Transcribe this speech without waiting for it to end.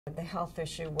The health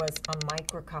issue was a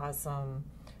microcosm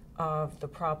of the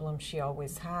problem she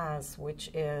always has, which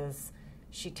is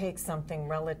she takes something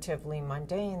relatively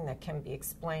mundane that can be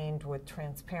explained with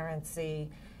transparency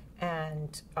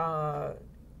and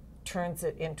turns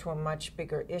it into a much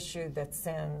bigger issue that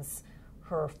sends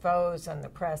her foes and the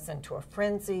press into a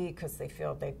frenzy because they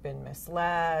feel they've been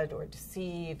misled or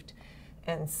deceived.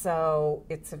 And so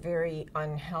it's a very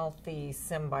unhealthy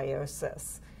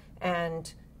symbiosis.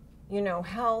 And you know,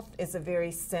 health is a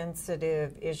very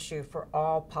sensitive issue for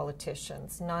all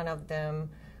politicians. None of them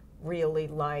really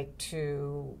like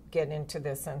to get into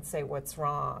this and say what's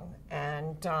wrong.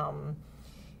 And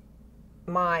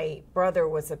my brother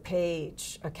was a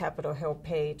page, a Capitol Hill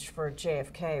page for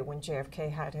JFK when JFK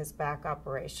had his back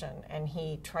operation, and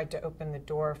he tried to open the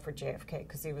door for JFK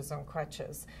because he was on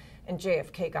crutches. And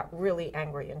JFK got really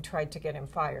angry and tried to get him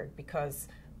fired because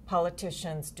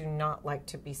politicians do not like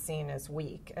to be seen as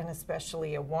weak, and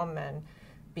especially a woman,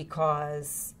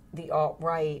 because the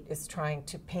alt-right is trying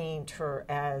to paint her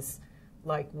as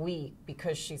like weak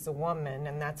because she's a woman,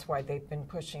 and that's why they've been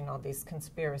pushing all these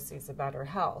conspiracies about her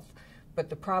health. But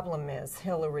the problem is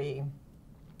Hillary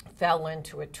fell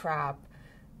into a trap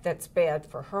that's bad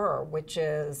for her, which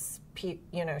is,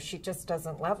 you know, she just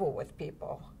doesn't level with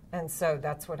people. And so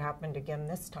that's what happened again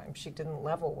this time. She didn't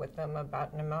level with them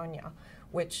about pneumonia,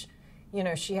 which, you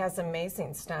know, she has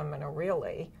amazing stamina,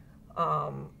 really.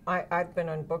 I've been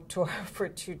on book tour for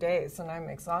 2 days, and I'm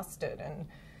exhausted. And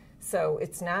so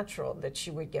it's natural that she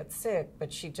would get sick,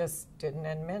 but she just didn't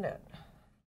admit it.